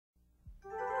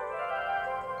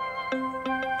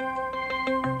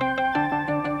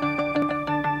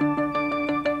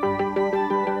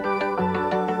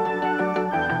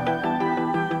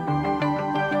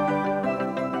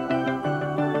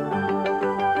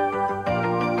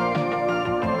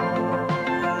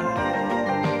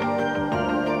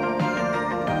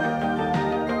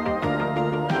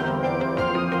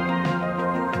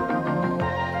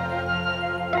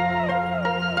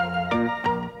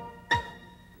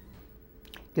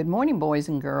Good morning, boys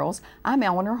and girls. I'm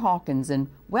Eleanor Hawkins, and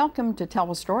welcome to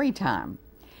TELESTORY Time.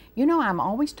 You know, I'm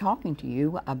always talking to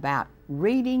you about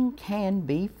reading can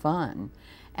be fun,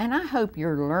 and I hope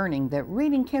you're learning that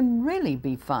reading can really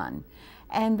be fun,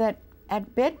 and that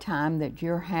at bedtime that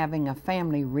you're having a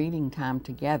family reading time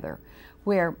together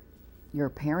where your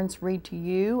parents read to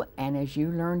you, and as you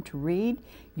learn to read,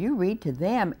 you read to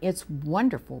them. It's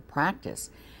wonderful practice.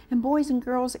 And boys and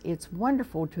girls, it's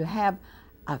wonderful to have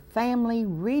a family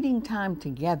reading time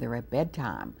together at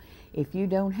bedtime. If you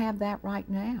don't have that right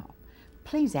now,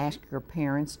 please ask your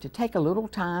parents to take a little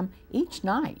time each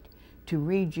night to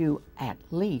read you at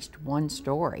least one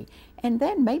story, and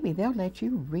then maybe they'll let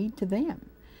you read to them.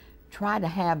 Try to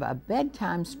have a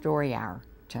bedtime story hour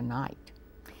tonight.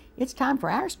 It's time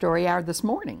for our story hour this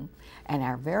morning, and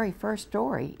our very first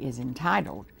story is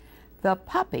entitled, "The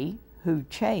Puppy Who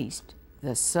Chased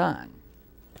the Sun."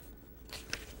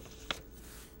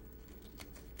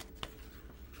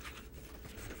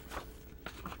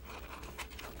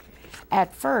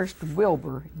 At first,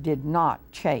 Wilbur did not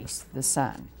chase the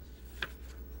sun.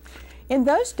 In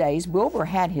those days, Wilbur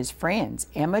had his friends.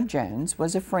 Emma Jones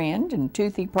was a friend, and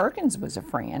Toothy Perkins was a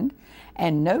friend,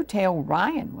 and No-Tail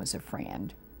Ryan was a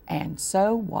friend, and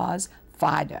so was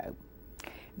Fido.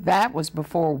 That was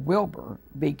before Wilbur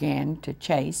began to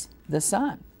chase the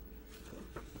sun.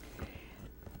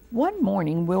 One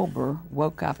morning, Wilbur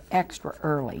woke up extra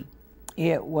early.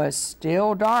 It was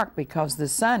still dark because the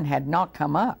sun had not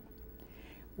come up.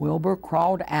 Wilbur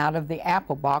crawled out of the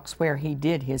apple box where he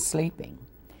did his sleeping.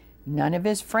 None of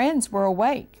his friends were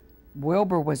awake.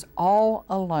 Wilbur was all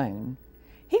alone.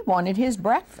 He wanted his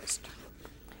breakfast.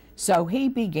 So he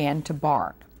began to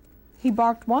bark. He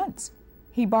barked once.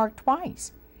 He barked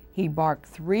twice. He barked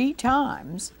 3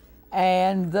 times,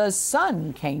 and the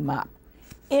sun came up.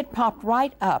 It popped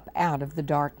right up out of the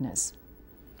darkness.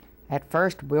 At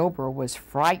first, Wilbur was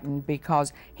frightened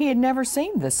because he had never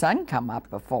seen the sun come up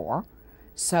before.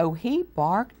 So he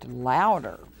barked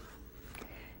louder.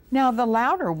 Now, the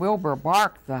louder Wilbur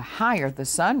barked, the higher the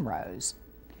sun rose.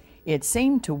 It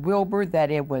seemed to Wilbur that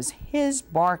it was his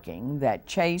barking that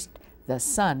chased the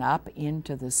sun up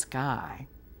into the sky.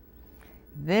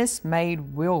 This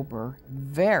made Wilbur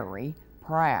very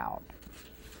proud.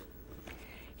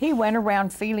 He went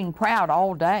around feeling proud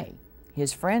all day.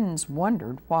 His friends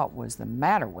wondered what was the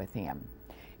matter with him.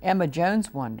 Emma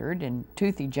Jones wondered, and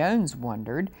Toothy Jones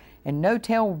wondered, and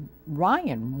No-Tail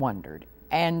Ryan wondered,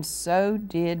 and so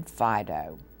did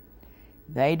Fido.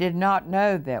 They did not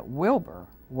know that Wilbur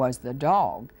was the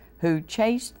dog who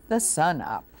chased the sun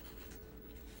up.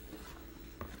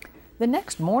 The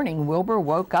next morning, Wilbur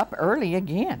woke up early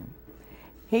again.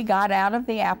 He got out of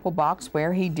the apple box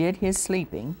where he did his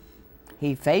sleeping.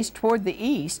 He faced toward the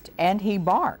east, and he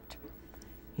barked.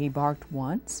 He barked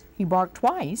once, he barked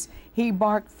twice, he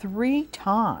barked 3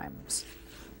 times,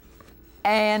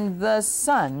 and the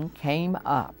sun came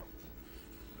up.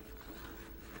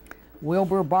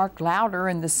 Wilbur barked louder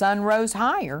and the sun rose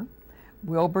higher.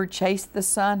 Wilbur chased the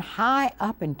sun high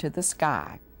up into the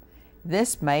sky.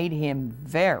 This made him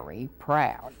very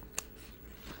proud.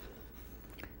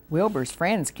 Wilbur's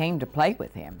friends came to play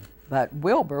with him, but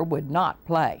Wilbur would not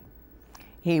play.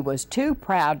 He was too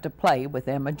proud to play with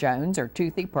Emma Jones or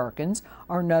Toothy Perkins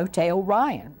or No-Tail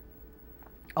Ryan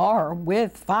or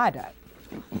with Fido.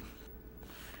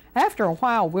 After a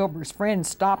while, Wilbur's friends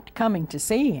stopped coming to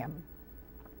see him.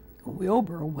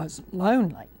 Wilbur was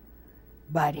lonely,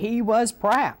 but he was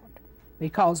proud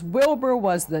because Wilbur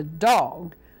was the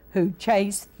dog who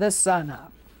chased the sun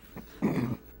up.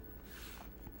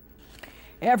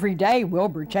 Every day,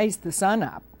 Wilbur chased the sun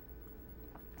up.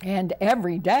 And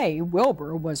every day,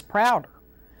 Wilbur was prouder.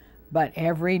 But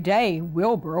every day,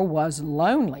 Wilbur was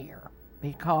lonelier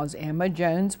because Emma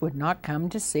Jones would not come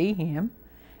to see him,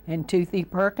 and Toothy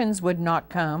Perkins would not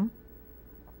come,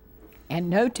 and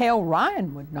No-Tail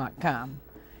Ryan would not come,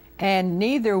 and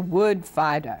neither would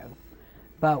Fido.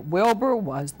 But Wilbur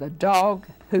was the dog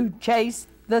who chased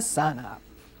the sun up.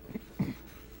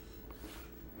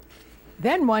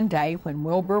 Then one day, when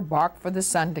Wilbur barked for the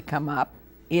sun to come up,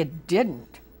 it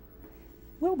didn't.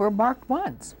 Wilbur barked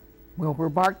once. Wilbur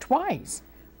barked twice.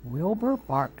 Wilbur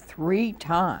barked 3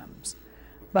 times.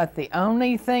 But the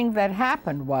only thing that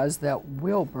happened was that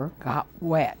Wilbur got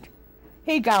wet.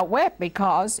 He got wet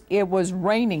because it was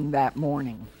raining that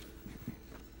morning.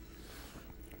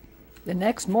 The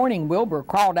next morning, Wilbur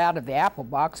crawled out of the apple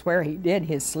box where he did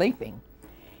his sleeping.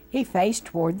 He faced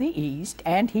toward the east,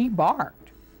 and he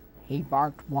barked. He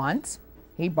barked once.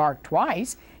 He barked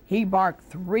twice. He barked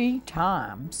 3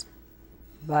 times.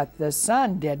 But the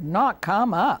sun did not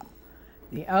come up.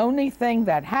 The only thing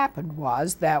that happened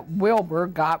was that Wilbur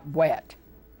got wet.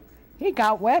 He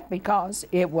got wet because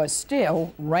it was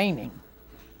still raining.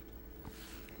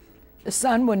 The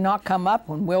sun would not come up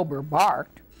when Wilbur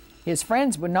barked. His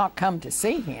friends would not come to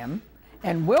see him,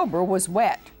 and Wilbur was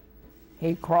wet.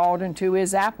 He crawled into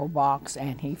his apple box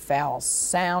and he fell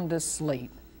sound asleep.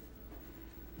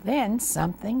 Then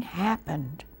something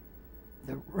happened.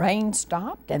 The rain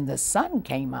stopped and the sun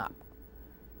came up.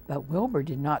 But Wilbur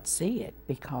did not see it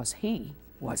because he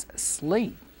was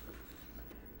asleep.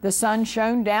 The sun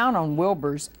shone down on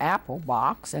Wilbur's apple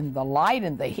box, and the light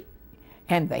and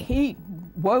the heat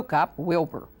woke up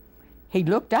Wilbur. He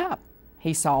looked up.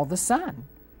 He saw the sun.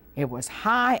 It was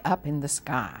high up in the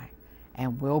sky,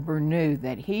 and Wilbur knew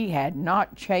that he had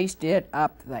not chased it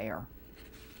up there.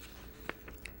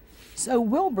 So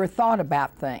Wilbur thought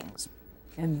about things,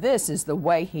 and this is the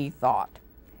way he thought.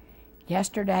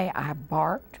 Yesterday I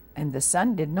barked and the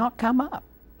sun did not come up.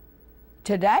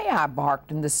 Today I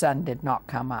barked and the sun did not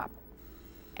come up.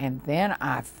 And then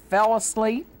I fell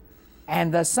asleep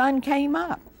and the sun came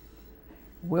up.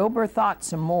 Wilbur thought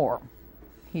some more.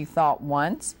 He thought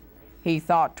once, he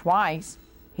thought twice,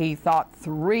 he thought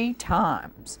 3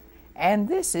 times. And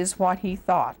this is what he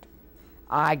thought.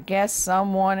 I guess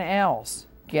someone else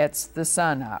gets the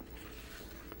sun up.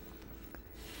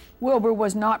 Wilbur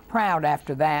was not proud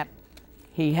after that.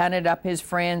 He hunted up his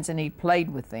friends and he played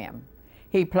with them.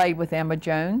 He played with Emma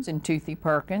Jones and Toothy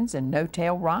Perkins and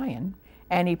No-Tail Ryan,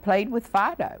 and he played with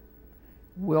Fido.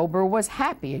 Wilbur was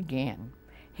happy again.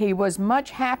 He was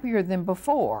much happier than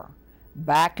before,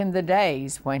 back in the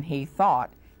days when he thought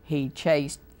he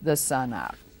chased the sun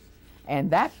up.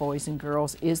 And that, boys and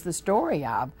girls, is the story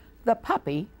of the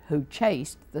puppy who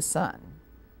chased the sun.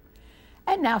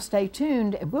 And now stay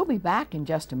tuned, and we'll be back in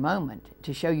just a moment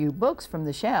to show you books from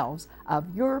the shelves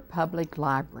of your public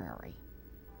library.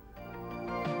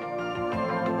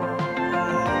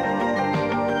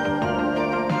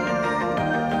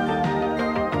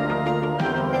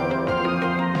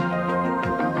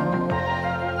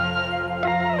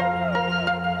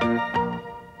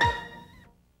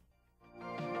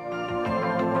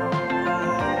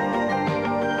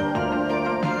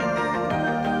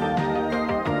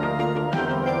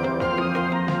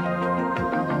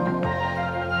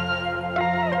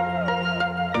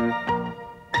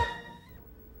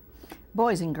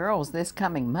 Boys and girls, this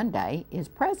coming Monday is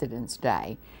President's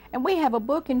Day, and we have a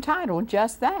book entitled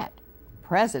just that,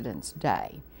 President's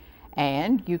Day.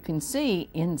 And you can see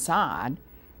inside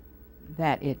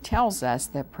that it tells us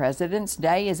that President's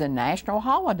Day is a national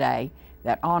holiday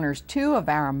that honors 2 of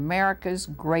our America's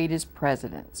greatest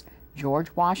presidents,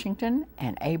 George Washington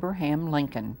and Abraham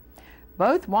Lincoln.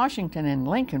 Both Washington and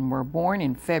Lincoln were born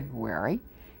in February.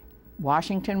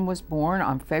 Washington was born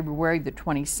on February the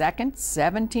 22nd,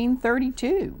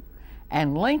 1732,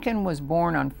 and Lincoln was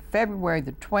born on February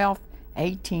the 12th,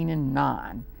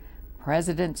 1809.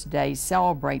 President's Day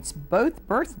celebrates both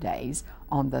birthdays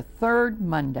on the 3rd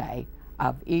Monday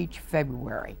of each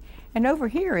February. And over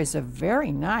here is a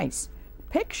very nice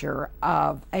picture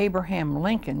of Abraham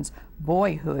Lincoln's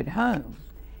boyhood home.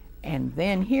 And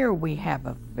then here we have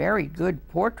a very good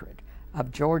portrait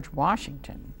of George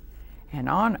Washington. And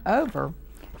on over,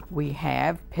 we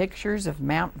have pictures of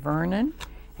Mount Vernon,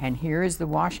 and here is the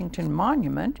Washington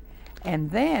Monument,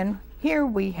 and then here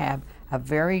we have a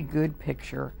very good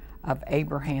picture of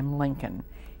Abraham Lincoln.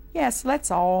 Yes,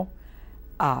 let's all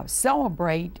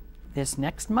celebrate this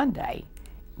next Monday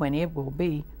when it will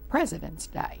be President's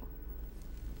Day.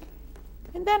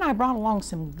 And then I brought along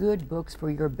some good books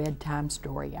for your bedtime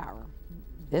story hour.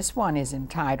 This one is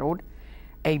entitled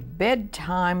A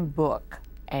Bedtime Book.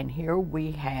 And here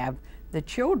we have the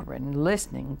children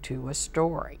listening to a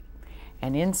story.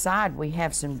 And inside we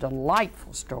have some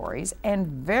delightful stories and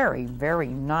very, very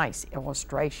nice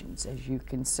illustrations, as you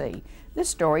can see. This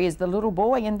story is The Little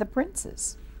Boy and the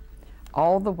Princess,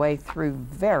 all the way through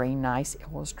very nice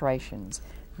illustrations.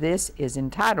 This is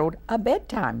entitled A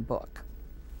Bedtime Book.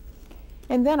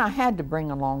 And then I had to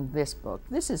bring along this book.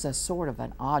 This is a sort of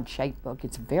an odd-shaped book.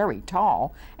 It's very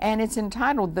tall, and it's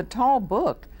entitled The Tall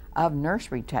Book of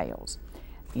Nursery Tales.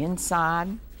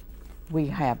 Inside we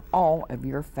have all of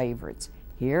your favorites.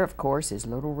 Here, of course, is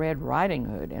Little Red Riding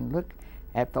Hood, and look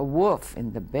at the wolf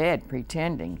in the bed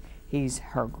pretending he's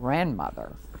her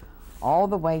grandmother. All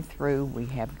the way through we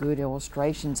have good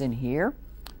illustrations in here.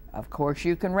 Of course,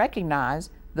 you can recognize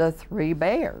the 3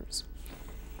 bears.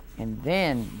 And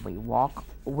then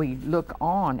we look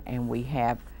on and we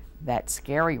have that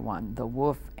scary one, the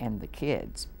wolf and the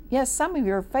kids. Yes, some of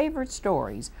your favorite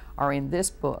stories are in this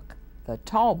book, The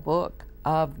Tall Book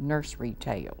of Nursery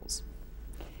Tales.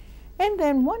 And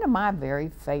then one of my very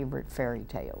favorite fairy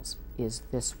tales is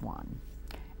this one,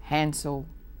 Hansel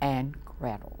and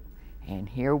Gretel. And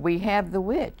here we have the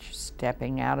witch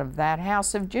stepping out of that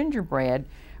house of gingerbread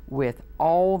with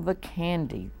all the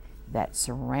candy that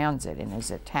surrounds it and is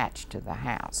attached to the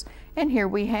house. And here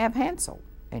we have Hansel,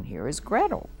 and here is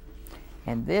Gretel.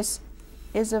 And this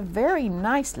is a very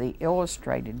nicely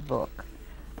illustrated book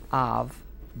of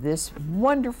this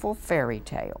wonderful fairy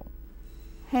tale,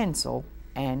 Hansel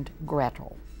and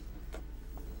Gretel.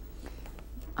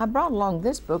 I brought along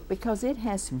this book because it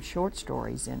has some short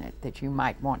stories in it that you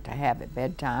might want to have at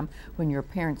bedtime when your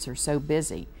parents are so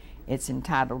busy. It's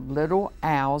entitled Little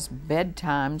Owl's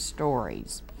Bedtime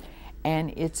Stories,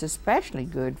 and it's especially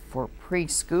good for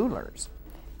preschoolers.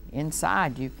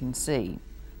 Inside you can see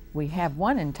we have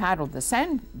one entitled The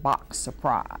Sandbox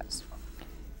Surprise,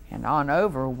 and on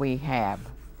over we have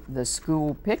the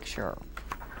school picture.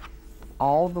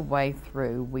 All the way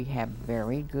through we have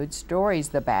very good stories.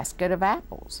 The Basket of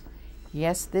Apples.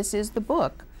 Yes, this is the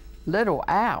book, Little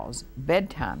Owl's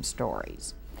Bedtime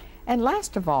Stories. And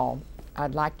last of all,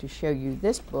 I'd like to show you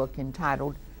this book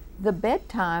entitled The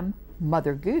Bedtime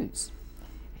Mother Goose.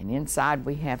 And inside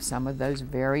we have some of those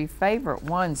very favorite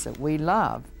ones that we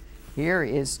love. Here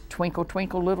is Twinkle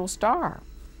Twinkle Little Star.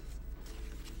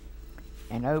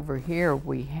 And over here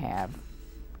we have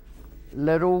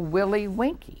Little Willie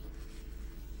Winky.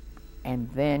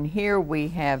 And then here we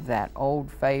have that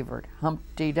old favorite,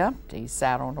 Humpty Dumpty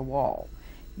sat on a wall.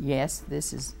 Yes,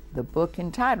 this is the book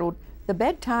entitled The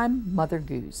Bedtime Mother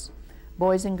Goose.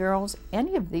 Boys and girls,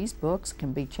 any of these books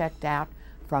can be checked out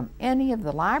from any of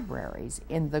the libraries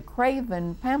in the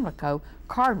Craven-Pamlico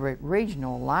Carteret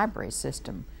Regional Library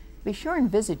System. Be sure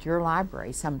and visit your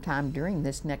library sometime during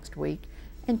this next week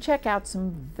and check out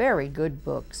some very good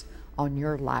books on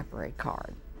your library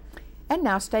card. And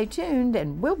now stay tuned,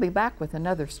 and we'll be back with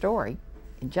another story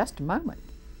in just a moment.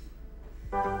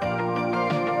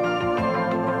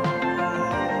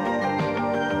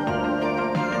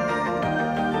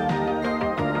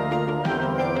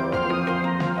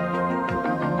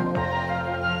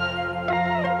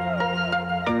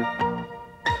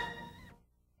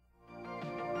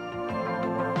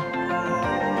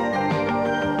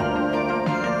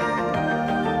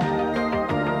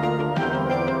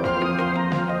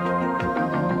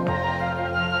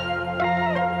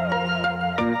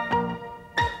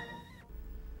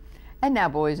 And now,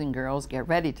 boys and girls, get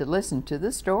ready to listen to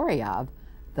the story of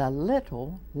The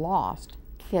Little Lost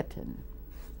Kitten.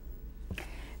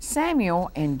 Samuel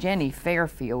and Jenny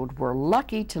Fairfield were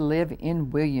lucky to live in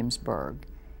Williamsburg.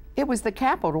 It was the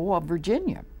capital of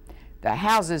Virginia. The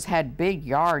houses had big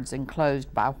yards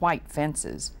enclosed by white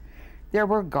fences. There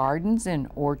were gardens and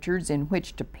orchards in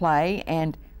which to play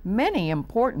and many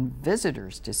important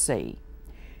visitors to see.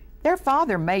 Their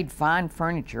father made fine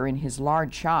furniture in his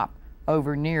large shop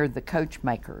over near the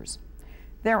coachmakers.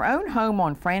 Their own home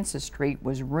on Francis Street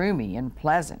was roomy and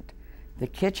pleasant. The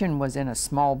kitchen was in a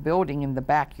small building in the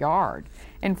backyard,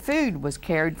 and food was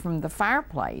carried from the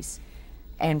fireplace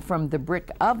and from the brick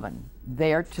oven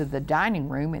there to the dining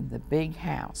room in the big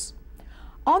house.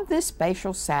 On this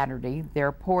special Saturday,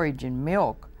 their porridge and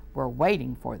milk were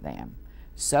waiting for them.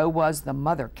 So was the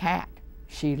mother cat.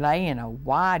 She lay in a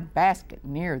wide basket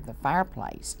near the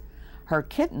fireplace. Her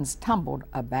kittens tumbled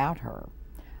about her.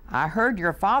 "I heard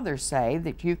your father say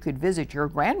that you could visit your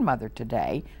grandmother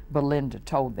today," Belinda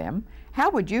told them. "How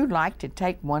would you like to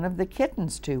take one of the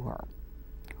kittens to her?"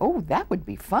 "Oh, that would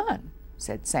be fun,"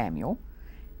 said Samuel.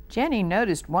 Jenny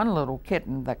noticed one little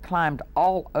kitten that climbed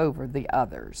all over the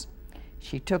others.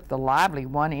 She took the lively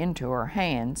one into her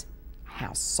hands.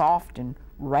 How soft and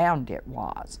round it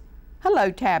was.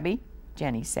 "Hello, Tabby,"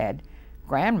 Jenny said.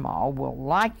 "Grandma will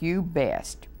like you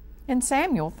best." And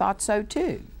Samuel thought so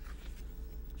too.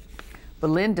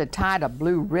 Belinda tied a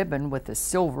blue ribbon with a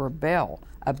silver bell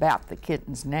about the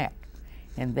kitten's neck,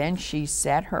 and then she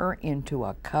set her into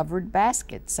a covered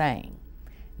basket, saying,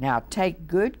 "Now take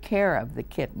good care of the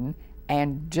kitten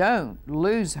and don't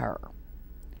lose her."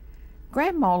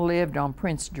 Grandma lived on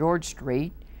Prince George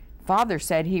Street. Father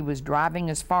said he was driving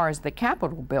as far as the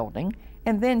Capitol building,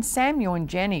 and then Samuel and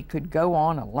Jenny could go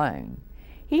on alone.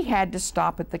 He had to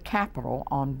stop at the Capitol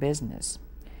on business.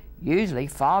 Usually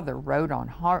Father rode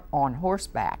on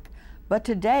horseback, but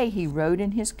today he rode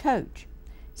in his coach.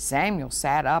 Samuel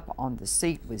sat up on the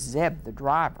seat with Zeb the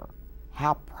driver.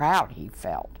 How proud he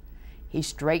felt. He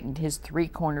straightened his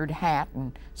three-cornered hat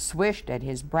and swished at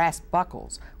his brass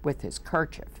buckles with his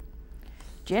kerchief.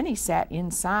 Jenny sat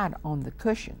inside on the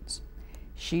cushions.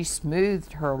 She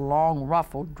smoothed her long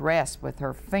ruffled dress with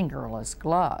her fingerless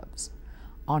gloves.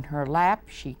 On her lap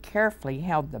she carefully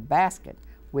held the basket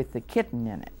with the kitten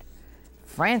in it.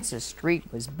 Francis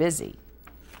Street was busy.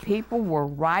 People were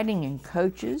riding in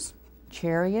coaches,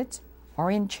 chariots,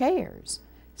 or in chairs.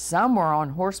 Some were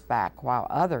on horseback, while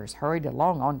others hurried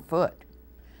along on foot.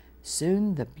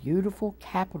 Soon the beautiful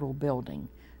Capitol building,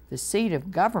 the seat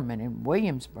of government in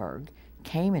Williamsburg,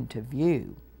 came into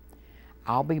view.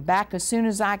 "I'll be back as soon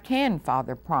as I can,"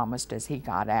 Father promised as he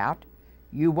got out.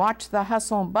 "You watch the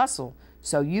hustle and bustle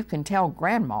so you can tell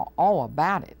Grandma all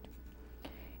about it."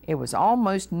 It was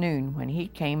almost noon when he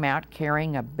came out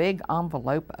carrying a big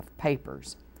envelope of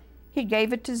papers. He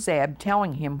gave it to Zeb,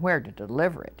 telling him where to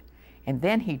deliver it, and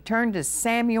then he turned to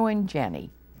Samuel and Jenny.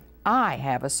 "I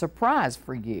have a surprise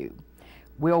for you.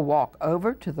 We'll walk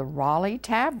over to the Raleigh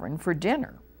Tavern for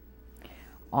dinner."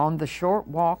 On the short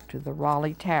walk to the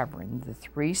Raleigh Tavern, the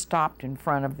three stopped in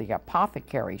front of the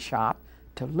apothecary shop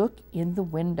to look in the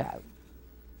window.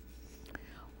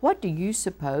 "What do you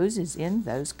suppose is in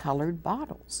those colored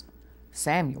bottles?"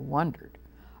 Samuel wondered.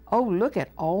 "Oh, look at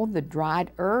all the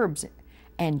dried herbs.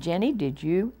 And Jenny, did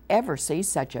you ever see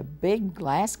such a big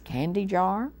glass candy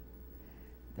jar?"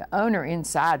 The owner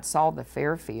inside saw the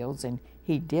Fairfields, and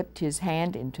he dipped his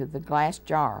hand into the glass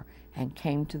jar and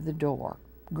came to the door.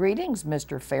 "Greetings,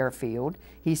 Mr. Fairfield,"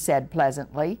 he said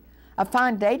pleasantly. "A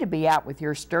fine day to be out with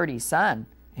your sturdy son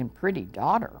and pretty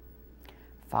daughter."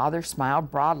 Father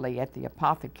smiled broadly at the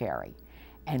apothecary,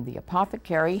 and the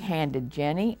apothecary handed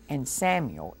Jenny and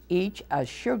Samuel each a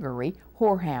sugary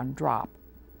horehound drop.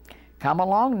 "Come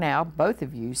along now, both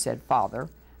of you," said Father,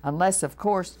 "unless, of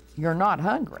course, you're not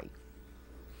hungry."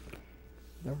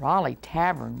 The Raleigh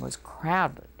Tavern was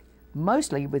crowded,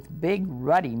 mostly with big,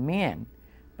 ruddy men,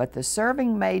 but the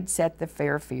serving maid set the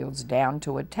Fairfields down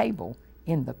to a table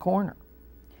in the corner.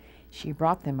 She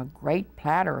brought them a great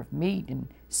platter of meat and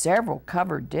several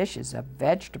covered dishes of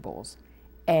vegetables,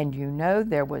 and you know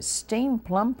there was steamed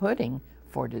plum pudding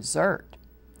for dessert.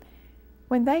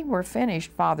 When they were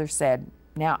finished, Father said,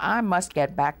 "Now I must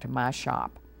get back to my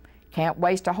shop. Can't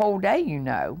waste a whole day, you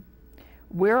know.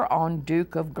 We're on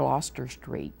Duke of Gloucester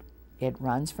Street. It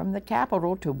runs from the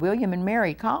Capitol to William and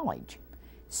Mary College.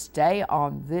 Stay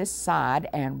on this side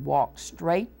and walk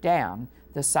straight down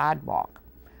the sidewalk.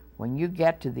 When you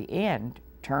get to the end,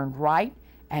 turn right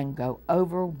and go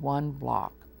over 1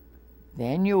 block.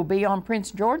 Then you'll be on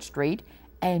Prince George Street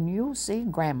and you'll see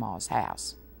Grandma's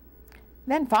house."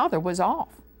 Then Father was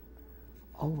off.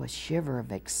 Oh, a shiver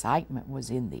of excitement was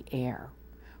in the air.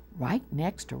 Right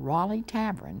next to Raleigh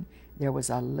Tavern, there was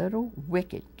a little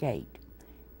wicket gate.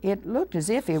 It looked as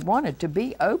if it wanted to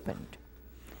be opened.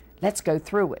 "Let's go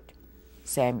through it,"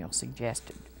 Samuel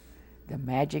suggested. The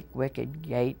magic wicket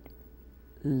gate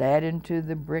led into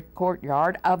the brick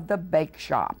courtyard of the bake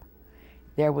shop.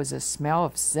 There was a smell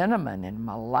of cinnamon and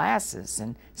molasses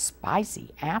and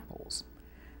spicy apples.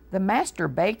 The master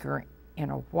baker, in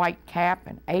a white cap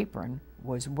and apron,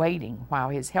 was waiting while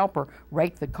his helper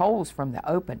raked the coals from the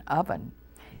open oven.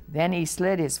 Then he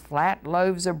slid his flat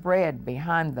loaves of bread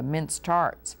behind the minced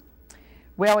tarts.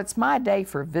 "Well, it's my day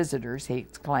for visitors," he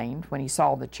exclaimed when he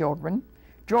saw the children.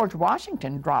 "George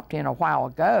Washington dropped in a while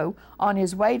ago on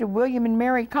his way to William and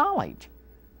Mary College.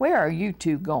 Where are you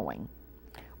two going?"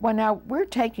 "Well, now, we're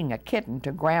taking a kitten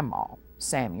to Grandma,"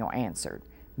 Samuel answered.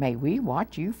 "May we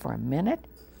watch you for a minute?"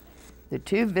 The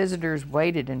two visitors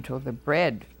waited until the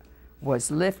bread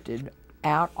was lifted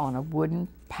out on a wooden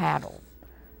paddle.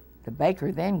 The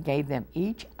baker then gave them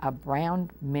each a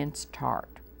browned mince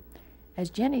tart. As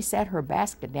Jenny set her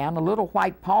basket down, a little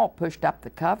white paw pushed up the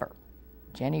cover.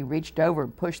 Jenny reached over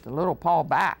and pushed the little paw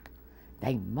back.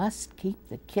 They must keep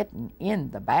the kitten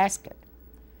in the basket.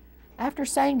 After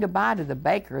saying goodbye to the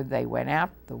baker, they went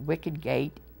out the wicket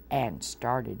gate and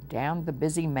started down the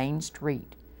busy main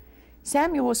street.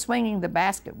 Samuel was swinging the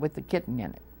basket with the kitten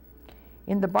in it.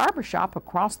 In the barber shop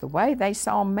across the way, they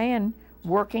saw men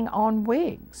working on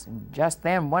wigs, and just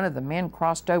then one of the men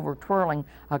crossed over twirling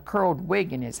a curled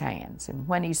wig in his hands, and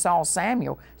when he saw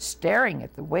Samuel staring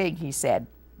at the wig, he said,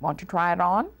 "Want to try it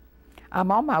on?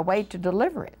 I'm on my way to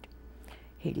deliver it."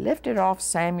 He lifted off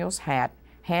Samuel's hat,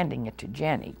 handing it to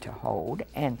Jenny to hold,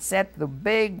 and set the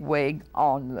big wig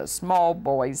on the small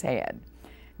boy's head.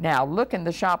 "Now look in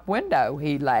the shop window,"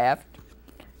 he laughed.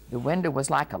 The window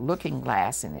was like a looking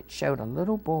glass, and it showed a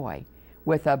little boy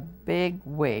with a big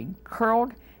wig,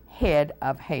 curled head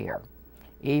of hair.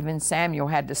 Even Samuel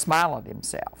had to smile at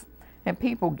himself, and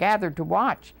people gathered to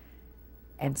watch,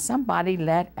 and somebody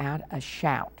let out a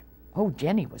shout. Oh,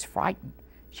 Jenny was frightened.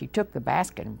 She took the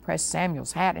basket and pressed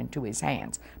Samuel's hat into his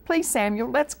hands. "Please, Samuel,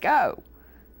 let's go.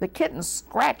 The kitten's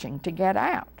scratching to get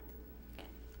out."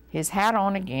 His hat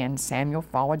on again, Samuel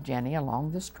followed Jenny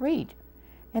along the street,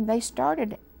 and they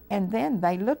started And then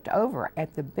they looked over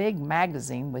at the big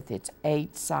magazine with its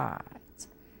 8 sides.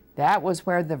 That was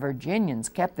where the Virginians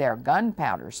kept their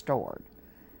gunpowder stored.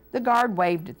 The guard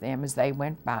waved at them as they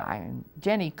went by, and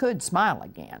Jenny could smile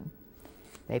again.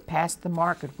 They passed the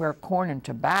market where corn and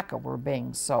tobacco were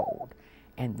being sold,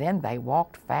 and then they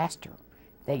walked faster.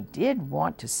 They did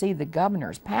want to see the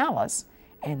governor's palace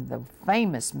and the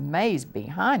famous maze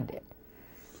behind it.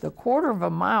 The quarter of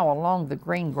a mile along the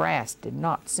green grass did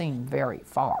not seem very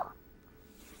far.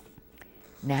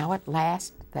 Now at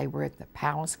last they were at the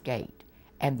palace gate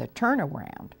and the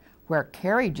turnaround where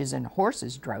carriages and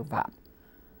horses drove up.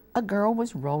 A girl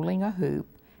was rolling a hoop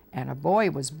and a boy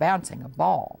was bouncing a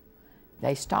ball.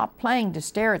 They stopped playing to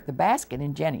stare at the basket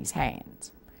in Jenny's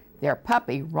hands. Their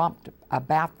puppy romped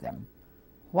about them.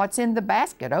 "What's in the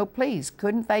basket? Oh, please,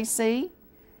 couldn't they see?"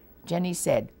 Jenny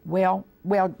said, Well,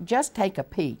 just take a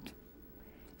peek."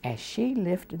 As she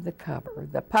lifted the cover,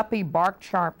 the puppy barked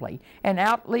sharply, and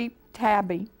out leaped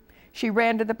Tabby. She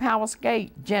ran to the palace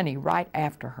gate, Jenny right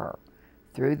after her.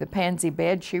 Through the pansy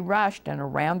bed she rushed and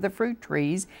around the fruit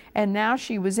trees, and now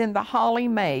she was in the holly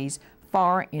maze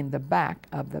far in the back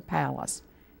of the palace.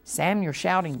 Samuel,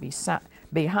 shouting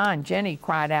behind Jenny,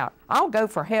 cried out, "I'll go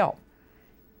for help."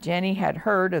 Jenny had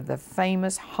heard of the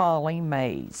famous holly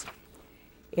maze.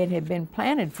 It had been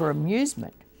planted for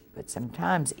amusement, but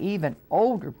sometimes even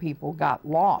older people got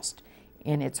lost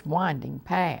in its winding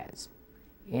paths.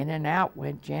 In and out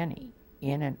went Jenny,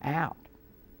 in and out.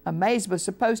 A maze was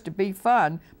supposed to be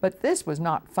fun, but this was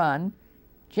not fun.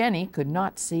 Jenny could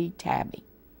not see Tabby.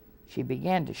 She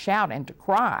began to shout and to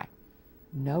cry.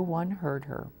 No one heard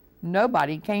her.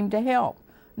 Nobody came to help,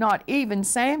 not even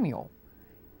Samuel.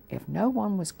 If no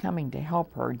one was coming to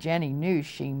help her, Jenny knew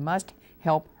she must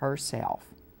help herself.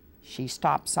 She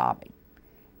stopped sobbing.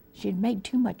 She had made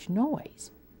too much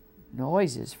noise.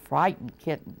 Noises frightened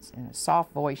kittens. In a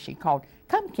soft voice she called,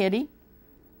 "Come, kitty."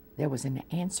 There was an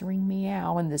answering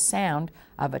meow and the sound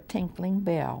of a tinkling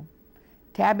bell.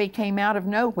 Tabby came out of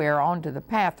nowhere onto the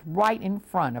path right in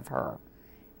front of her.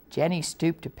 Jenny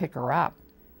stooped to pick her up,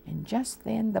 and just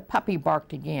then the puppy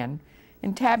barked again,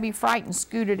 and Tabby, frightened,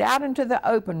 scooted out into the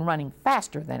open, running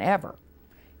faster than ever.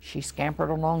 She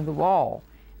scampered along the wall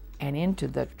and into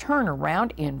the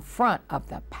turnaround in front of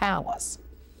the palace.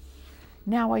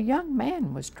 Now a young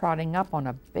man was trotting up on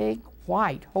a big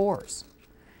white horse.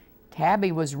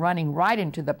 Tabby was running right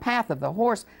into the path of the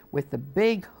horse with the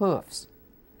big hoofs.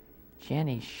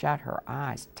 Jenny shut her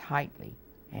eyes tightly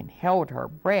and held her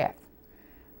breath.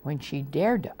 When she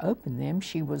dared to open them,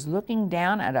 she was looking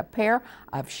down at a pair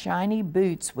of shiny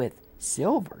boots with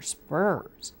silver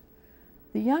spurs.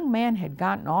 The young man had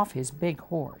gotten off his big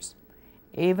horse.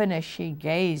 Even as she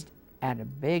gazed at a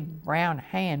big brown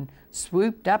hand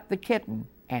swooped up the kitten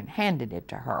and handed it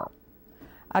to her.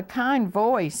 A kind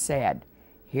voice said,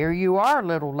 "Here you are,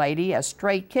 little lady. A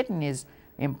stray kitten is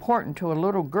important to a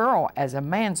little girl as a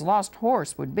man's lost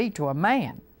horse would be to a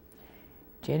man."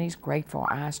 Jenny's grateful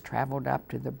eyes traveled up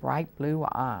to the bright blue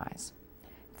eyes.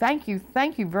 Thank you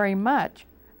very much.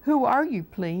 Who are you,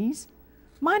 please?"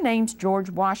 "My name's George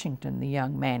Washington," the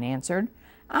young man answered.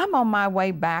 "I'm on my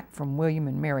way back from William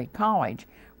and Mary College,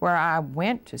 where I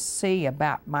went to see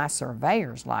about my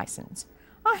surveyor's license.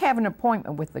 I have an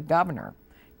appointment with the governor.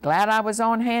 Glad I was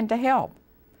on hand to help."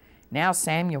 Now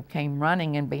Samuel came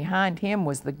running, and behind him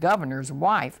was the governor's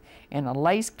wife in a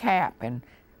lace cap and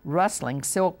rustling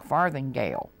silk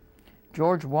farthingale.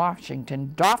 George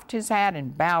Washington doffed his hat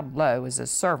and bowed low as a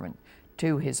servant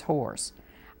to his horse.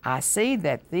 "I see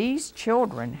that these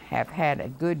children have had a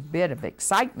good bit of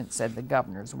excitement," said the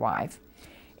governor's wife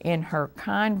in her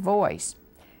kind voice.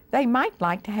 "They might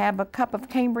like to have a cup of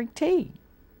cambric tea."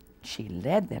 She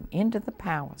led them into the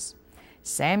palace.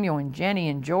 Samuel and Jenny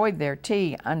enjoyed their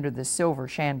tea under the silver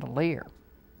chandelier.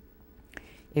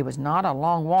 It was not a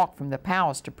long walk from the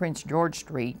palace to Prince George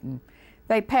Street, and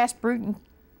they passed Bruton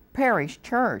Parish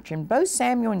Church, and both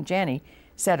Samuel and Jenny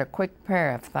said a quick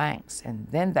prayer of thanks, and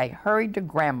then they hurried to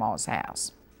Grandma's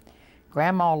house.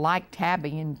 Grandma liked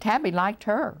Tabby, and Tabby liked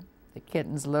her. The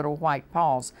kitten's little white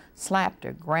paws slapped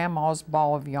at Grandma's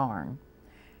ball of yarn.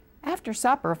 After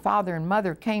supper, Father and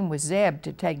Mother came with Zeb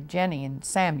to take Jenny and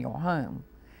Samuel home.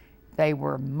 They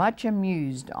were much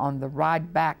amused on the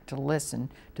ride back to listen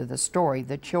to the story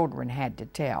the children had to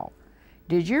tell.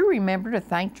 "Did you remember to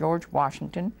thank George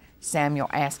Washington?" Samuel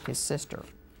asked his sister.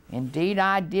 "Indeed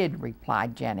I did,"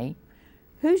 replied Jenny.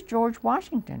 "Who's George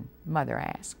Washington?" Mother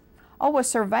asked. "Oh, a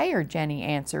surveyor," Jenny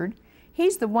answered.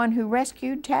 "He's the one who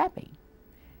rescued Tabby."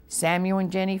 Samuel and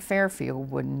Jenny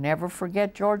Fairfield would never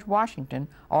forget George Washington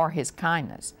or his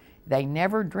kindness. They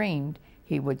never dreamed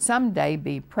he would someday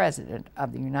be President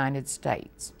of the United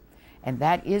States. And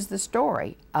that is the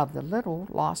story of the little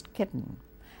lost kitten.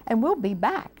 And we'll be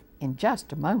back in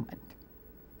just a moment.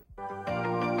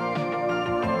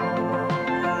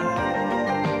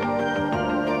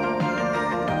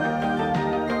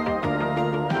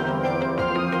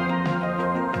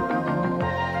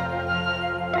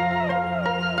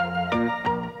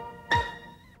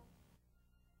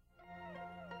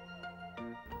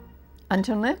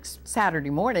 Until next Saturday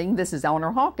morning, this is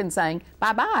Eleanor Hawkins saying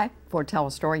bye-bye for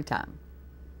TELESTORY Time.